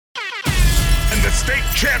state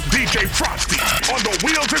champ DJ Frosty on the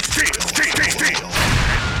wheels of steel.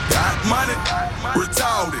 Got money,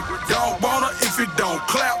 retarded. Don't want her if it don't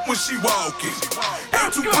clap when she walking.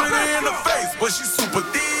 Ain't too pretty in the face, but she super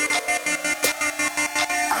thick.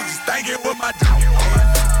 I'm just thinking with my dog.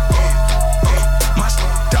 My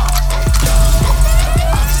dog.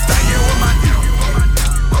 I'm just thinking with my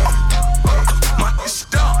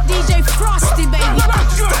dog. DJ Frosty, baby. I'm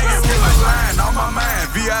just thinking with my line on my mind.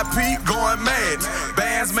 VIP going mad.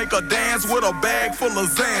 Bands make a dance with a bag full of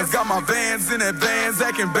Zans. Got my Vans in advance,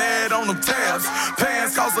 acting bad on them tabs.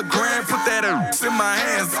 Pants cost $1,000, put that in my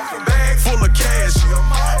hands. Bag full of cash.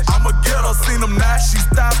 I'ma get her, seen them not. She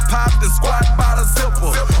stopped, popped, and squat by the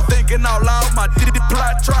zipper. Thinking out loud, my diddy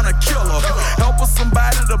plot tryna kill her. Help her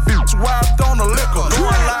somebody, the bitch wiped on the liquor.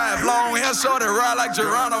 Going live, long hair, short and ride like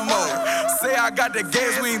Geronimo. Say I got the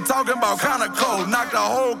gas, we ain't talking about kinda cold. Knock the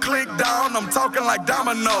whole clique down, I'm talking like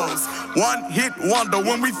dominoes. One hit wonder,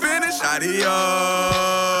 when we finish, adios.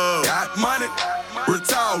 Got money,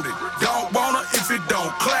 retarded. Don't want her if it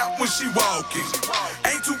don't clap when she walking.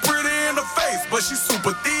 Ain't too pretty in the face, but she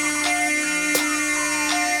super thick.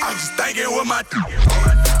 I'm just thinking with my dog.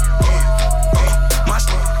 My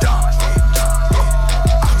dog.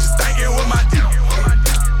 I'm just thinking with my dog.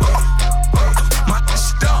 My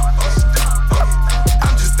dog.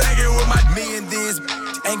 I'm just thinking with my. Me and this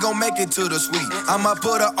ain't gon' make it to the suite. I'ma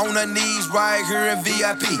put her on her knees right here in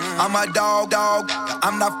VIP. I'm a dog.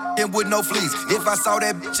 I'm not f***ing with no fleas. If I saw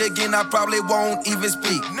that bitch again, I probably won't even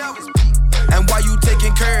speak. And why you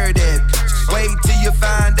taking care of that? Wait till you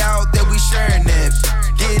find out that we sharing that.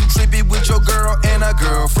 Getting trippy with your girl and a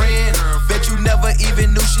girlfriend. Bet you never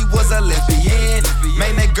even knew she was a lesbian.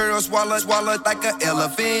 Man, that girl swallow like an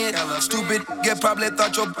elephant. Stupid nigga probably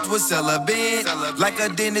thought your bitch was celibate. Like a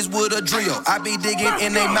dentist with a drill, I be digging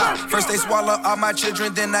in their mouth. First they swallow all my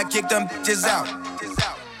children, then I kick them bitches out.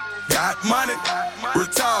 Got money,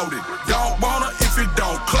 retarded. Don't want her if it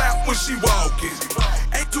don't clap when she walking.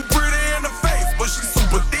 Ain't too pretty in the face, but she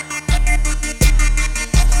super thick.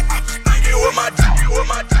 I'm just thinking with my dog.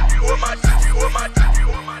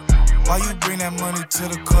 Why you bring that money to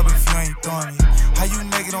the club if you ain't throwing it? How you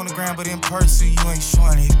naked on the ground but in person you ain't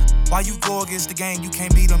showing it? Why you go against the game, you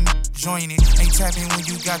can't beat them, join it. Ain't tapping when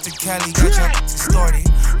you got the Cali, got your distorted.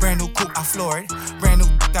 Brand new coupe, I floor it. Brand new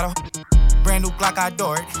got a brand new Glock, I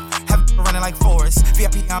adore it. Have it running like Forrest.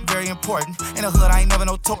 VIP, I'm very important. In the hood, I ain't never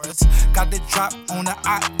no tourist. Got the drop on the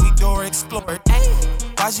eye, we door explore it.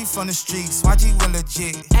 YG from the streets, YG went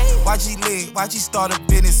legit. YG lit, YG start a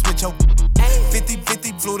business with your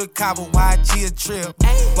 50-50 flew to Cabo, YG a trip.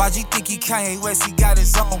 YG think he Kanye West, he got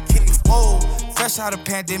his own kicks. Whoa, fresh out of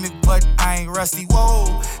pandemic, but I ain't rusty.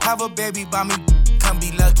 Whoa, have a baby by me, come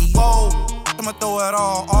be lucky. Whoa, I'ma throw it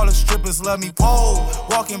all the strippers love me. Whoa,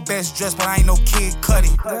 walking best dressed, but I ain't no Kid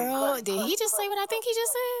Cudi. Girl, did he just say what I think he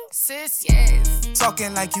just said? Sis, yes.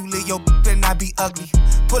 Talking like you lit, your better not be ugly.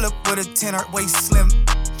 Pull up with a 10 waist slim,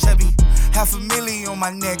 chubby. $500,000 on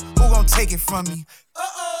my neck, who gon' take it from me?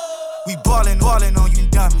 We ballin' on you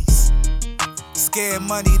dummies. Scared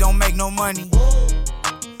money don't make no money.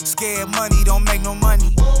 Scared money don't make no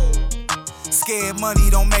money. Scared money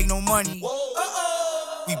don't make no money.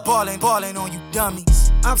 We ballin' on you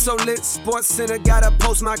dummies. I'm so lit, Sports Center, gotta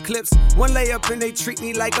post my clips. One layup and they treat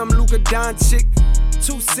me like I'm Luka Doncic.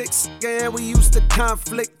 2-6, yeah, we used to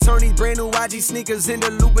conflict. Turn these brand new YG sneakers into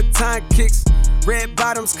Louboutin kicks. Red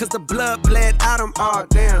bottoms, cause the blood bled out them, all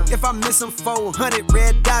damn. If I miss them 400,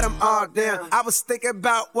 red dot them, all damn. I was thinking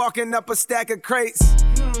about walking up a stack of crates,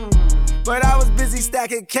 but I was busy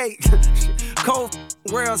stacking cake. Cold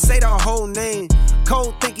world, say the whole name.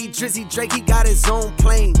 Cold think he Drizzy Drake, he got his own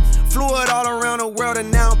plane. Flew it all around the world and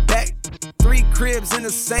now I'm back. 3 cribs in the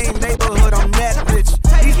same neighborhood, I'm that rich.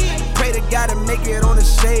 Pray to God to make it on the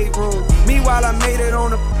shade room. Meanwhile, I made it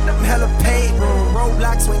on the hella paid room.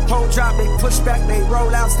 Roadblocks when cold drop, they push back, they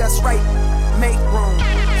roll outs, that's right. Make room,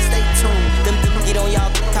 stay tuned. Them get on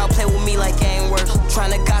y'all, y'all play with me like I ain't worse.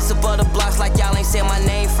 Tryna gossip other blocks like y'all ain't said my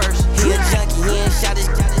name first. He a junkie, he ain't shot his,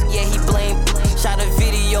 yeah, he blame. Shot a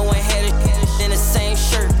video and had it in the same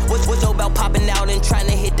shirt. What's dope about popping out and trying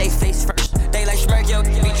to hit they face first? They like smirk, yo,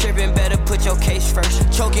 be trippin', better put your case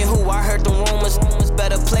first. Choking who? I heard the rumors,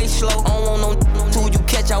 better play slow. I don't want no who you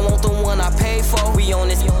catch, I want the one I pay for. We on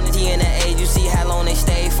this DNA, you see how long they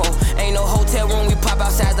stay for. Ain't no hotel room, we pop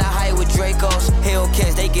outside the height with Dracos.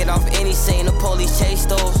 Hellcats, they get off any scene, the police chase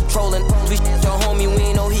those. Trolling, we your homie, we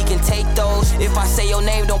ain't know he can take those. If I say your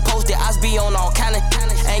name, don't post it, I be on all kind of.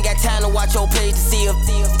 Ain't got time to watch your page to see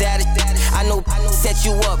if that is. I know, set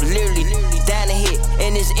you up, literally, down the hit.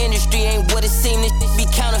 In this industry, ain't what it seems, this be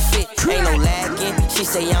counterfeit. Ain't no lagging, She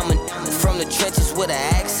say I'm from the trenches with an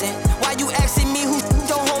accent. Why you asking me who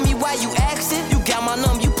don't homie? Why you asking? You got my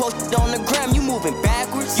number, you posted on the gram, you moving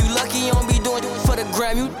backwards. You lucky you don't be doing for the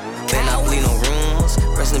gram, you better not bleed no rumors.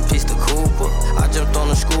 Rest in peace to Cooper. I jumped on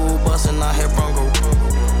the school bus and I hit Bronco.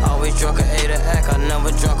 Always drunk a A to act, I never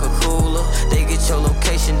drunk a cooler. They get your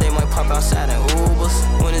location, they might pop outside in Ubers.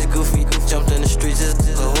 When it's goofy, jumped in the streets,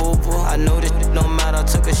 it's a hooper. I know this no matter, I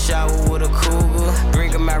took a shower with a cougar.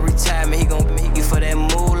 Bring him out retirement, he gon' make you for that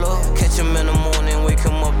moolah. Catch him in the morning, wake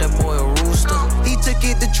him up, that boy a rooster. He took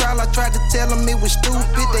it to trial, I tried to tell him it was stupid.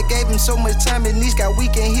 They gave him so much time, his knees got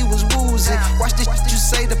weak and he was woozy. Watch this you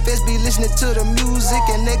say, the feds be listening to the music.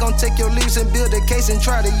 And they gon' take your lyrics and build a case and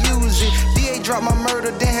try to use it. DA dropped my murder,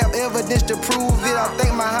 then have evidence to prove it. I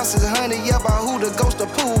think my house is haunted, yeah, by who the ghost of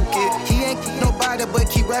Pookie. He ain't nobody but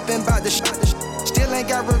keep rapping about the shit. Still ain't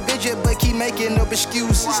got revenge yet, but keep making up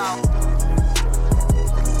excuses.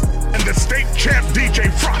 And the state champ DJ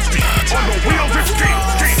Frosty on the wheels of steel.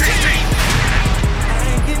 I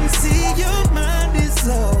can see your mind is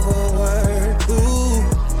overworked. Ooh,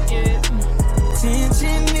 yeah.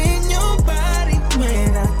 Tension in your body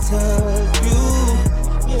when I touch you.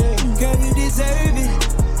 Yeah. Girl, you deserve it.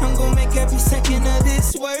 I'm gon' make every second of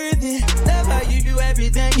this worth it. Love how you do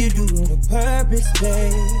everything you do with a purpose,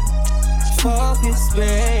 babe. Focus,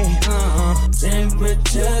 babe.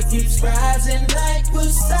 Temperature keeps rising like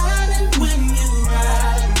Poseidon when you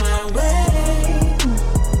ride my way.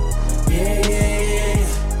 Yeah, yeah, yeah,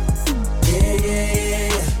 yeah, yeah,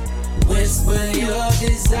 yeah. Whisper your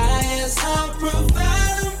desires, I'll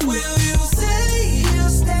provide them. Will you say you'll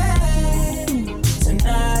stay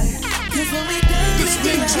tonight? 'Cause when we done, The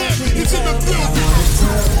state champ is in the building.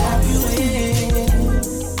 have you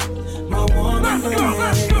in my warm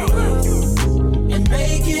embrace and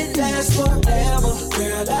make it last forever.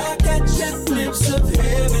 Girl, I catch a glimpse of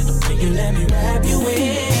heaven when you let me wrap you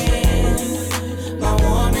in my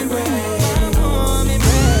warm embrace.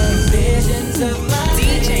 Visions of my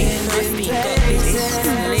DJ Frosty,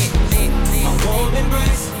 my warm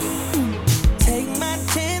embrace. Take my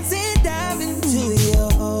chance and dive into your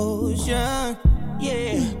ocean.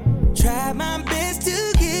 Yeah, try my best to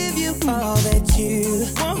give you all that you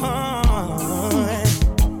want.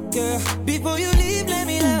 Girl, before you leave, let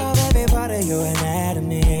me love every part of your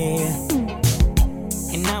anatomy.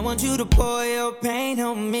 And I want you to pour your pain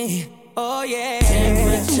on me. Oh yeah.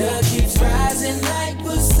 Temperature keeps rising like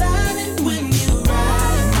Poseidon when you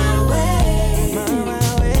ride my way. My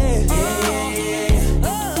way. Yeah, yeah,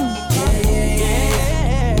 yeah,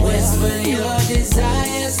 yeah. Whisper your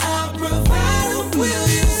desires, I'll provide them. Will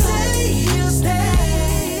you say you'll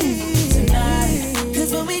stay tonight? 'Cause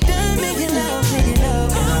when we done making love, and I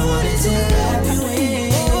wanted to wrap you in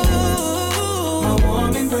my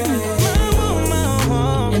warm embrace,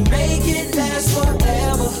 and make it last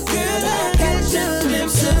forever. Girl, I catch a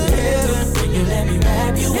glimpse of heaven when you let me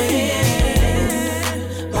wrap you in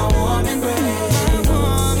my warm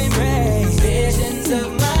embrace, visions of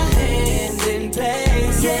my hands in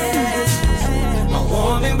places, my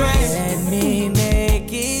warm embrace. Let me make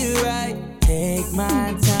it right, take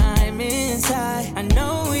my time inside. I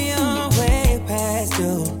know you're way past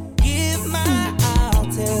due. Give my all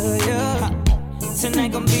to you.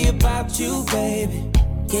 Tonight gon' be about you, baby.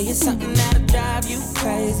 Yeah, you're something that'll drive you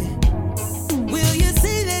crazy. Will you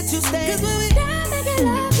say that you stay? 'Cause when we die, making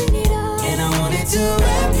love, we need all. And I wanted to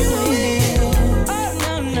wrap you in. Oh,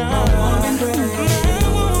 no. My warm embrace.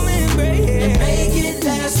 And make it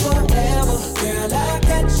last forever. Girl, I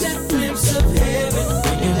catch a glimpse of heaven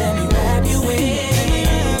when you let me wrap you in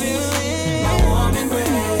my warm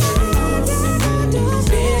embrace.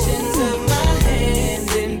 Visions of my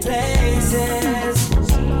hands in places.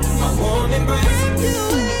 My warm embrace.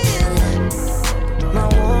 My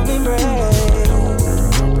warm embrace.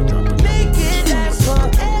 Make it last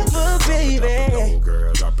forever, baby.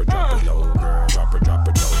 Girl, drop it low. Girl, drop it low.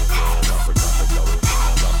 Drop it low.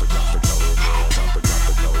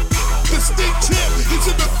 The state champ is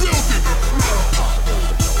in the building.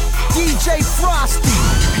 DJ Frosty.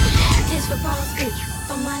 This for Frosty.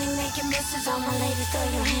 For money making misses, all my ladies, throw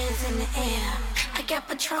your hands in the air. I got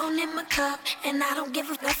Patron in my cup, and I don't give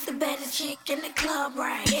a fuck. The baddest chick in the club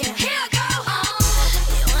right here. Here I go.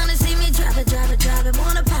 You wanna see me drop it,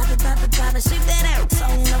 wanna pop it, sweep that ass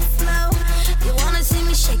on the floor. You wanna see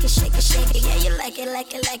me shake it, yeah, you like it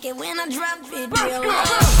when I drop it real low.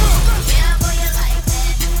 Yeah, boy, you like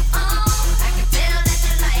that. I can tell that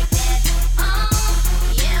you like that.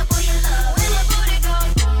 Yeah, boy, you love when my booty go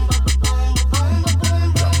boom, boom, boom, boom,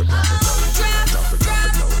 boom, boom.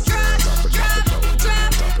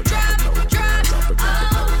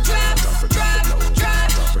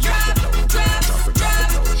 Drop.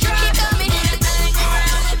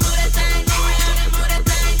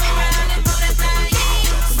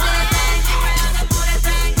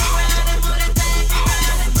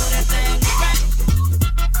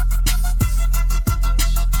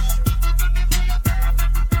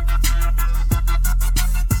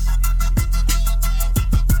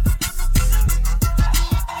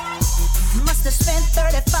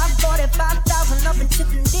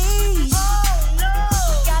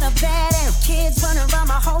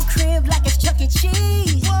 E.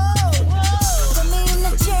 Cheese. Put me in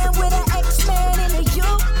the gym with an X-Man in the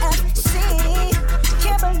UFC.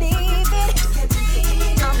 Can't believe it.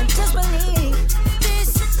 I'm in disbelief. This,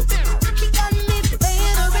 he got me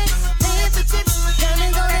paying the rent, paying for tips.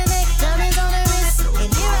 Diamonds on the neck, diamonds on the wrist.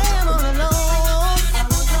 And here I am all alone.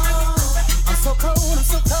 I'm so cold, I'm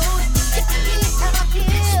so cold. Get me how I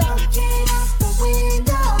feel. Smoking out the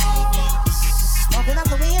window. Smoking out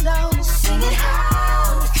the window. Singing,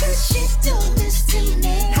 how could she do this to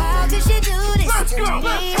me? How could she do this Let's to go, me?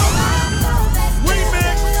 let's go. Remix,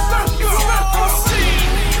 let's go, let's go.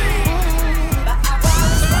 But I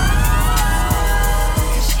was wrong,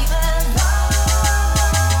 'cause she belongs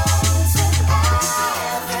to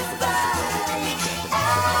everybody.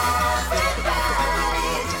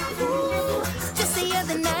 Ooh. Just the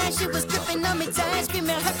other night, she was gripping on me tight,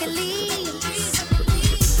 screaming Hercules.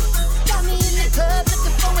 Got me in the club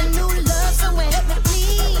looking for a new love, someone help me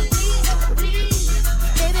please.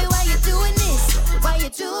 Baby, why you doing this? Why you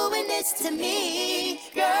doing this to me,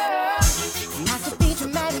 girl? Not to be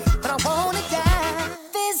dramatic, but I wanna die.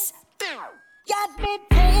 This got me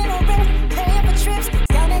paying the rent, paying for trips.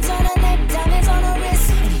 Diamonds on her neck, diamonds on her wrist.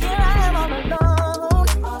 And here I am all alone,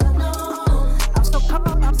 all alone. I'm so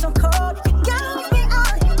cold, I'm so cold. You got me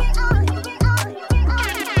on.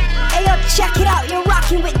 Hey yo, check it out, you're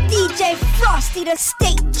rocking with DJ Frosty, the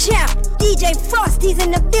state champ. DJ Frosty's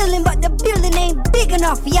in the building, but the building ain't big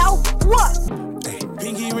enough, yo. What?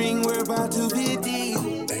 Pinky ring, we're about 250.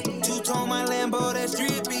 Two-tone my Lambo, that's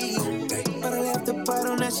drippy. But I left the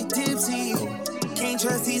bottle, now she tipsy. Can't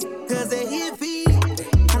trust these cause they hippie.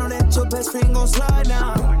 I know that your best friend gon' slide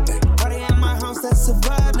now. Party at my house, that's a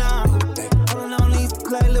vibe now. Holding on these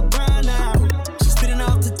like LeBron now. She spitting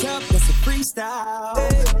off the top, that's a freestyle.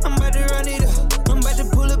 Hey, I'm about to run it up. I'm about to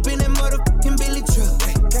pull up in that motherfucking Billy truck.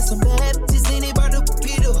 Hey, got some bad bitches in it, about to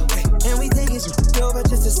beat up. Hey, and we think it's over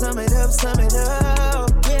just to sum it up, sum it up.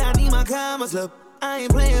 Yeah, I need my commas, look. I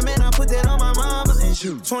ain't playing, man, I put that on my mama and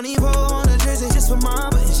shoot. 24 on the jersey just for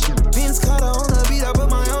mama and shoot. Vince Carter on the beat, I put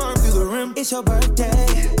my arm through the rim. It's your birthday,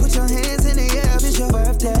 put your hands in the air, it's your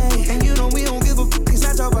birthday. And you know we don't give a fuck, it's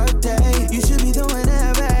not your birthday. You should be doing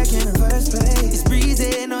that back in the first place. It's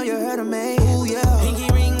breezy, know you heard of me. Ooh, yeah. Pinky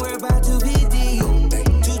ring, we're about 250.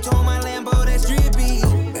 Two-tone my Lambo, that's drippy.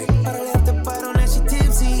 But I left the bottle, now she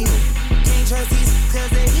tipsy. Can't trust these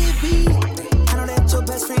cause they hippie. I know that your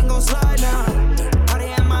best friend gon' slide now. Party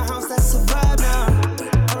at my house, that's a vibe now.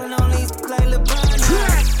 Holding on these like LeBron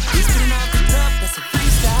now. He's spitting off the top, that's a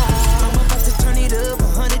freestyle. I'm about to turn it up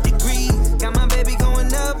 100 degrees. Got my baby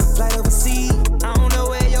going up, flight overseas. I don't know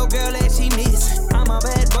where your girl at, she miss. I'm a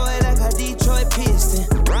bad boy like a Detroit Piston.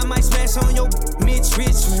 I might smash on your Mitch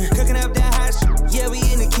Richmond. Cooking up that hot shit, yeah, we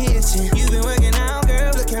in the kitchen. You been working out,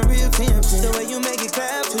 girl, looking real tempting. The way you make it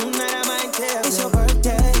clap, tonight I might tell. It's your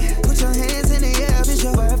birthday, put your hands in the air, it's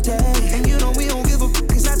your birthday. And you know we don't give a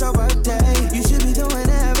fuck, it's not your birthday. You should be doing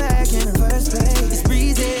that back in the first place. It's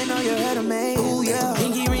breezy, know you heard of me. Ooh, yeah.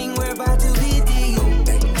 Pinky ring, we're about 250.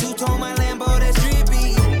 Two-tone my Lambo, that's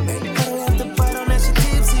drippy. But I left the bottle, now she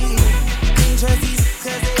tipsy. Can't trust these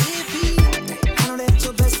cause they hippie. I know that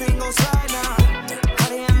your best friend gon' slide now.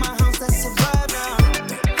 Party at my house, that's a vibe now.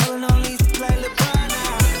 Holding on these like LeBron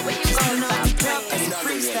now. She's spitting off the top, that's a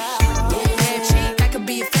freestyle. Bad chick, I could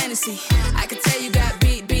be a fantasy. I could tell you got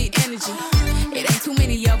big energy. It ain't too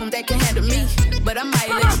many of them that can handle me. But I might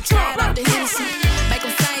let you try it out the Hennessy. Make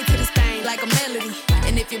them sing to this thing like a melody.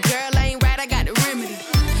 And if your girl ain't right, I got the remedy.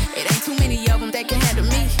 It ain't too many of them that can handle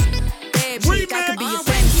me. Bad chick, I could be a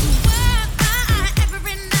fantasy.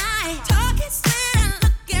 Every night, talking sweet and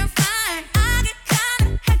looking fine. I get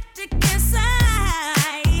kinda hectic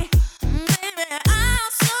inside. Baby, I'm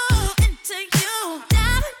so into you.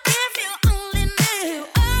 Now if you only knew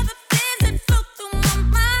all the things that flow through my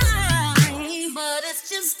mind. But it's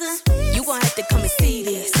just the You gon' have to come and see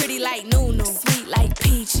this. Pretty like Nunu, sweet like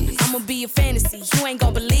peaches. I'ma be a fantasy, you ain't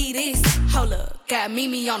gon' believe this. Hold up, got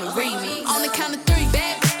Mimi on the remix. On the count of 3,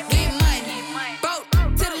 bad, get money. Broke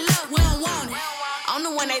to the left, we don't want it. I'm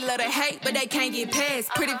the one they love to hate, but they can't get past.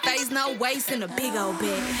 Pretty face, no waist, and a big old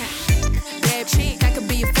bag. Bad chick, I could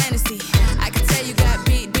be a fantasy. I could tell you got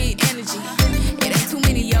big energy. It ain't too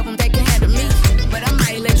many of them that can handle me. But I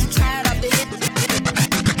might let you try it off the hip.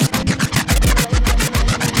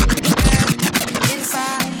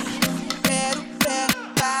 Inside,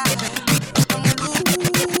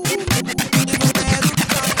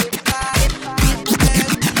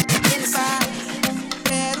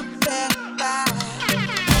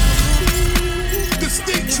 The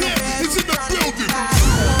state champ is in the building.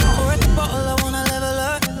 pour at the bottle, I wanna level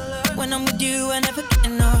up. When I'm with you, I never get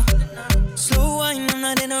enough. Slow wine, I'm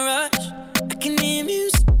not in a rush. I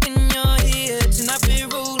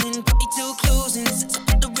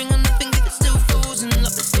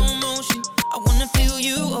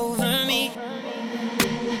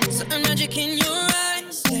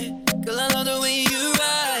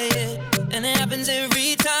happens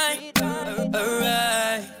every time.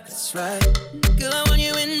 Alright, that's right. Girl, I want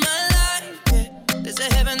you in my life. Yeah. There's a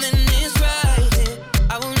heaven, then it's right. Yeah.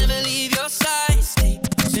 I will never leave your side. Stay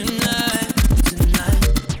tonight,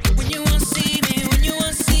 tonight. When you want to see me,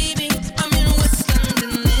 I'm in West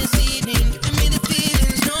London this evening. Giving me the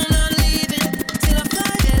feelings, no, I'm not leaving till I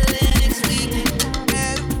fly LA next weekend.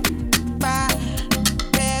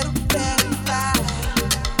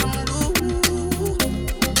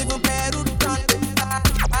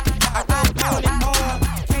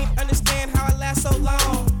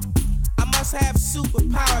 Have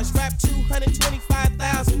superpowers, rap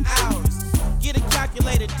 225,000 hours. Get a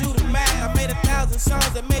calculator, do the math. I made 1,000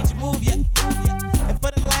 songs that made you move, yeah. And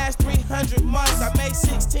for the last 300 months, I made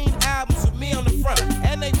 16 albums with me on the front,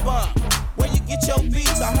 and they bump. Where you get your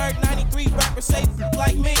beats? I heard 93 rappers say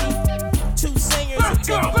like me. 2 singers and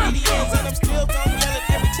 2 comedians, and I'm still gonna yell it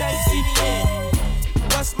every time you see me in.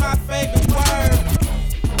 What's my favorite word?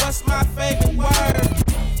 What's my favorite word?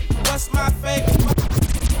 What's my favorite word?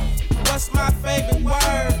 What's my favorite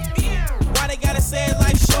word? Why they gotta say it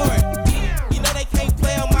like short? You know they can't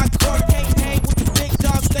play on my court. Can't hang with the big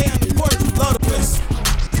dogs, stay on the porch. Blow the whistle.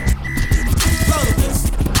 Blow the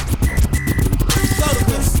whistle. Blow the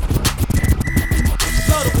whistle.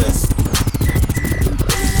 Blow the whistle.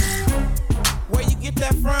 Where you get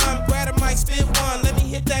that from? Grab a mic, spit one. Let me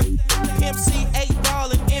hit that MC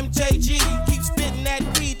 8-ball and MJG. Keep spitting that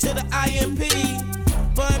P to the IMP.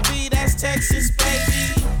 Bun B, that's Texas,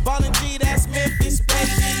 baby. Ballin' G, that's Memphis,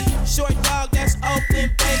 baby. Short dog, that's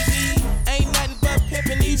Oakland, baby. Ain't nothing but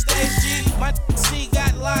pimpin' these days, G. My C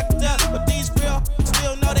got locked up, but these real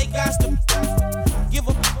still know they got to give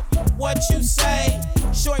a what you say.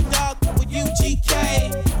 Short dog with UGK.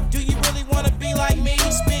 Do you really wanna be like me?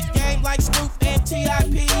 Spit game like Snoop and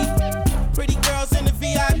TIP. Pretty girls in the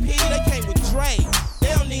VIP, they came with Dre. They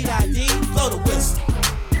don't need ID. Blow the whistle.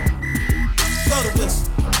 Blow the whistle.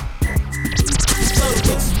 Blow the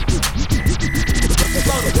whistle.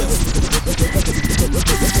 Blow the whistle.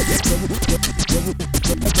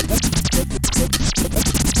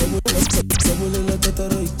 Sabulela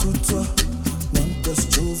tatara ikutwa Nanka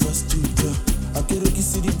strova stuta Akere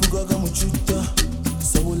kisiri bugaga muchuta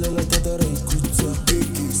Sabulela tatara ikutwa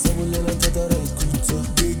Sabulela tatara ikutwa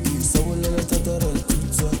Sabulela tatara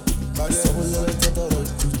ikutwa Sabulela tatara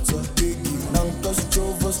ikutwa Nanka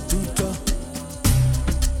strova stuta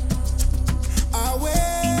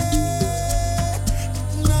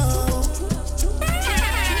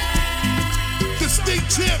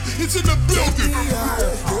Champ is in the building.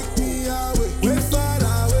 Take me away, way far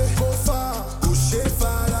away, go far, push it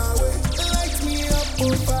far away. Light me up,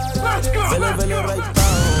 go far away. Vele right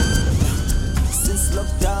down. Since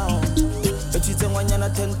lockdown, but you think when you're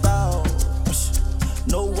not 10,000.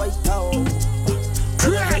 No white town.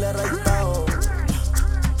 Vele right down.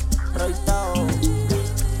 Right down.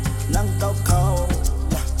 Nang cow.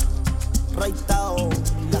 Right down.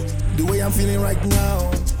 The way I'm feeling right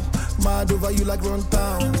now. Mad over you like run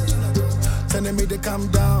town. Telling me to calm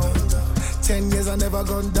down. 10 years I never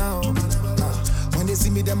gone down. When they see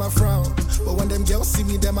me, them I frown. But when them girls see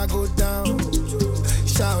me, them I go down.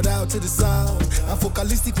 Shout out to the sound. I'm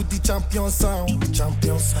focalistic with the champion sound.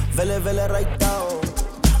 Champion sound. Vele right down.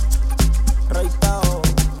 Right down.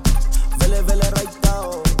 Vele right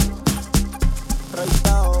down. Right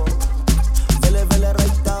down. Vele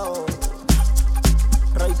right down.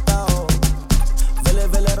 Right down. Vele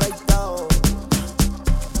right down.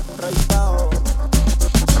 Right down.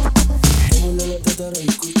 Sabulela tatara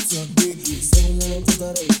ikutwa biggie. Sabulela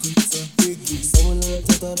tatara ikutwa biggie. Sabulela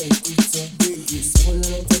tatara ikutwa biggie.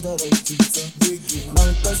 Sabulela tatara ikutwa biggie.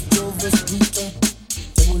 Nanka strova stuta.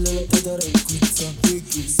 Sabulela tatara ikutwa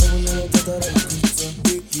biggie. Sabulela tatara ikutwa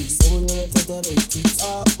biggie. Sabulela tatara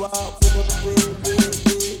ikutwa.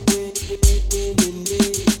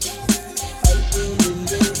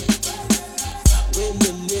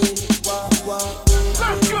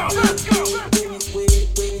 Let's go.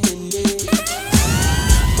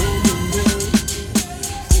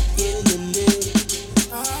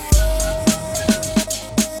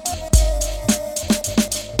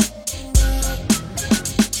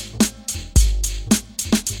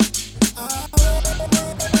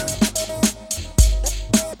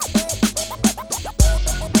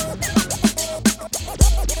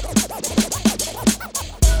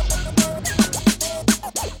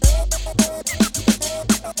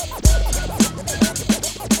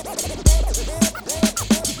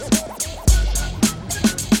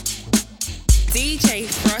 DJ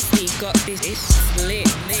Frosty got this lit.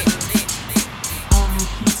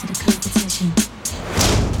 R.I.P. to the COVID